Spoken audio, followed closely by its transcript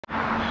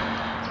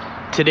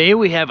Today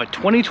we have a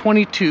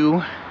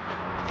 2022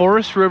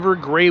 Forest River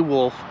Gray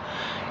Wolf.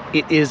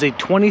 It is a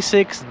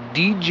 26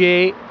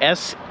 DJ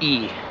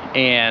SE,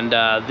 and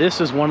this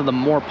is one of the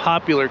more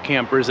popular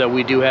campers that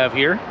we do have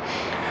here.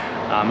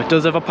 It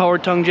does have a power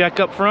tongue jack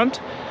up front.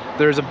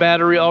 There's a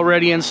battery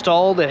already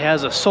installed. It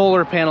has a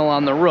solar panel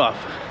on the roof.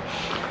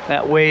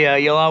 That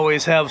way you'll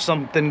always have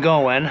something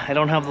going. I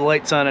don't have the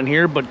lights on in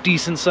here, but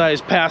decent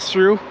size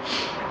pass-through.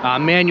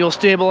 Manual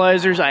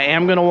stabilizers. I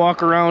am going to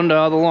walk around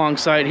the long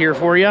side here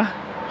for you.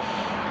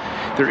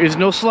 There is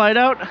no slide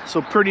out,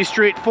 so pretty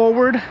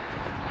straightforward.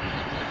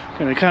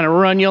 Gonna kind of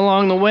run you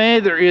along the way.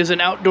 There is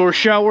an outdoor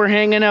shower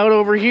hanging out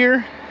over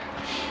here.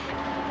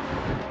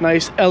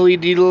 Nice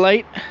LED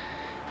light.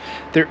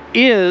 There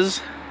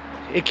is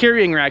a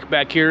carrying rack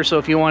back here, so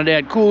if you wanted to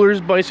add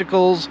coolers,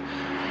 bicycles,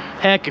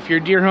 heck, if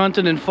you're deer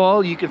hunting in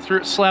fall, you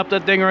can slap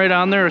that thing right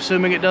on there,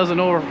 assuming it doesn't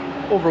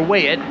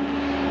overweigh it.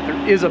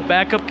 There is a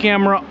backup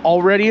camera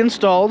already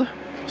installed,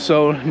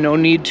 so no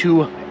need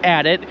to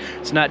add it.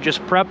 It's not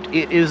just prepped,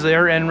 it is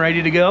there and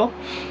ready to go.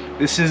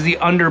 This is the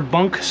under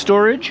bunk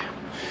storage.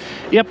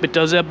 Yep, it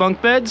does have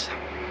bunk beds.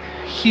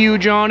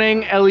 Huge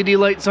awning, LED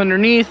lights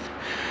underneath,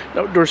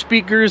 outdoor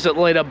speakers that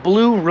light up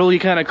blue, really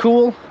kind of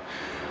cool.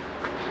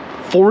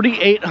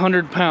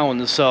 4,800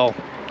 pounds, so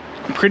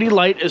pretty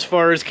light as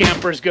far as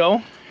campers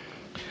go.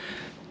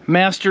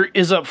 Master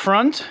is up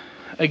front.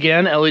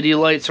 Again, LED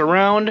lights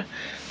around.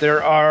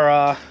 There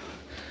are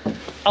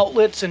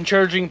outlets and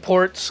charging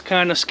ports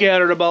kind of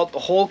scattered about the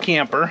whole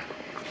camper.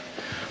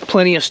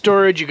 Plenty of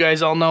storage. You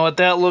guys all know what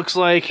that looks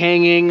like,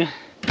 hanging a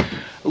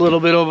little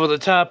bit over the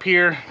top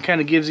here.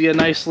 Kind of gives you a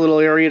nice little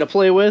area to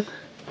play with.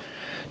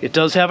 It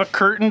does have a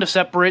curtain to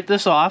separate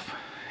this off,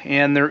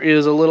 and there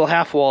is a little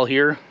half wall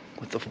here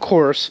with, of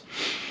course,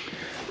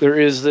 there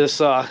is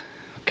this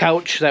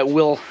couch that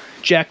will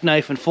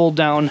jackknife and fold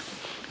down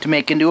to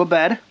make into a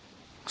bed.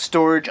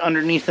 Storage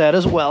underneath that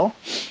as well,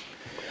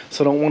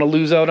 so don't want to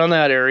lose out on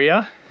that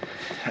area.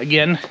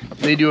 Again,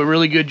 they do a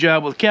really good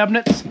job with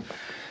cabinets.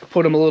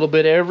 Put them a little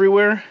bit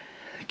everywhere.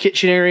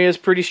 Kitchen area is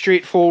pretty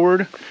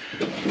straightforward.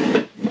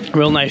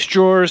 Real nice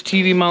drawers,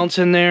 TV mounts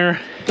in there.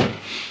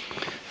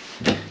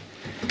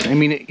 I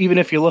mean, even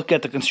if you look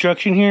at the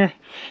construction here,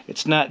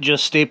 it's not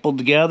just stapled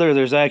together.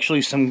 There's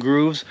actually some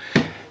grooves.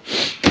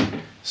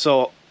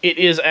 So it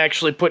is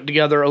actually put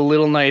together a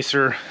little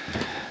nicer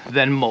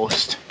than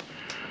most.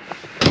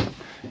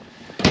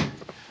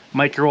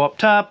 Micro up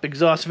top,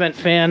 exhaust vent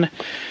fan,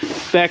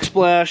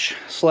 backsplash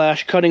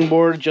 / cutting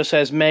board, just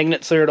has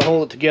magnets there to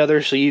hold it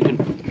together so you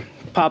can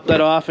pop that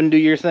off and do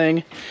your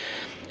thing.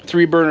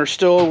 3-burner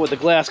stove with a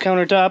glass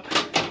countertop.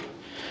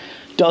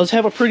 Does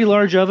have a pretty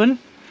large oven.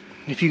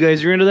 If you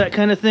guys are into that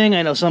kind of thing,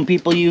 I know some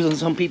people use and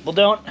some people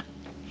don't.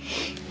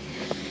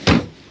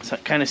 So I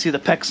kind of see the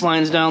PEX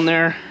lines down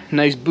there.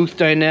 Nice booth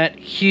dinette,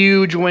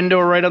 huge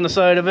window right on the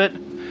side of it.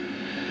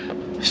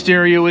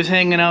 Stereo is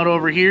hanging out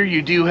over here.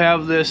 You do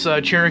have this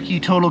Cherokee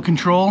total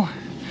control.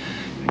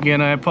 Again,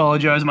 I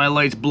apologize, my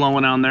light's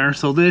blowing on there.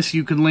 So this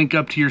you can link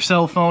up to your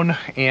cell phone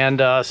and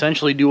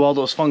essentially do all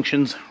those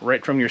functions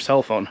right from your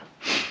cell phone.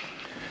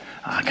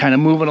 Kind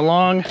of moving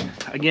along,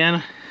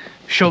 again,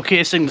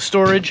 showcasing the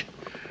storage.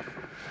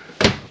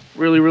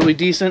 Really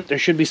decent. There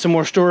should be some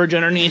more storage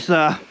underneath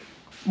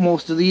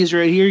most of these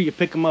right here. You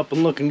pick them up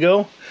and look and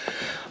go.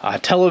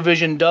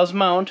 Television does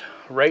mount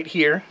right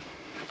here.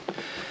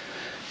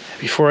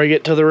 Before I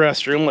get to the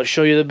restroom, let's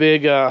show you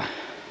the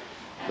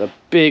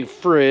big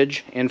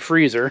fridge and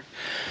freezer.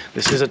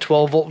 This is a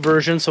 12-volt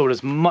version, so it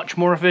is much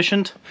more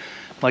efficient.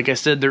 Like I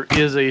said, there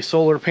is a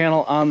solar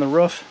panel on the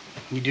roof.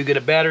 You do get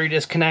a battery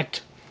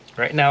disconnect.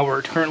 Right now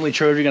we're currently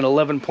charging at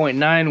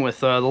 11.9 with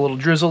the little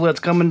drizzle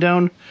that's coming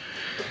down.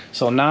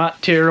 So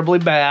not terribly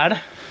bad.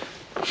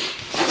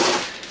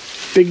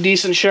 Big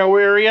decent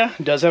shower area.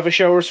 It does have a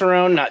shower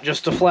surround, not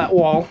just a flat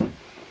wall.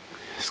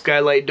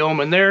 Skylight dome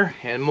in there,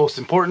 and most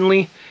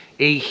importantly,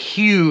 a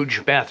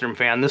huge bathroom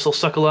fan. This will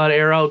suck a lot of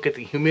air out, get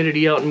the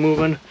humidity out and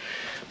moving.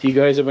 If you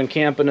guys have been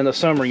camping in the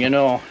summer, you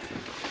know.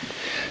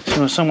 So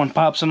when someone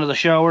pops into the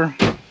shower,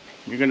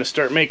 you're going to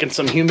start making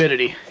some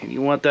humidity. And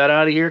you want that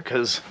out of here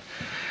because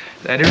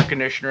that air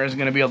conditioner isn't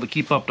going to be able to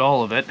keep up to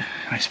all of it.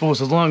 I suppose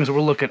as long as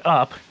we're looking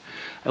up,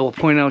 I will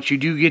point out you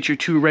do get your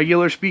 2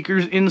 regular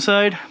speakers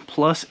inside,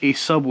 plus a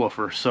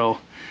subwoofer. So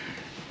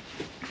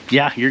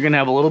yeah, you're going to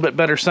have a little bit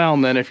better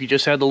sound than if you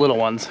just had the little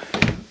ones.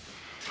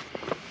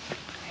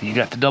 You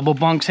got the double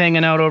bunks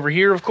hanging out over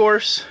here, of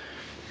course.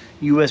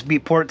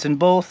 USB ports in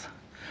both.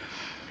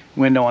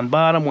 Window on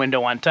bottom,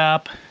 window on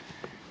top.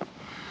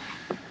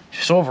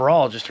 Just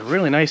overall, just a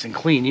really nice and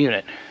clean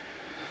unit.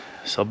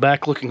 So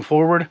back looking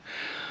forward,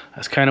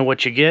 that's kind of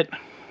what you get.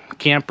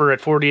 Camper at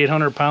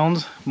 4,800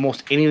 pounds.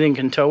 Most anything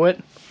can tow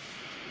it.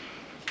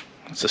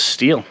 It's a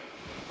steal.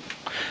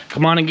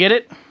 Come on and get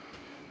it.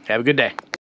 Have a good day.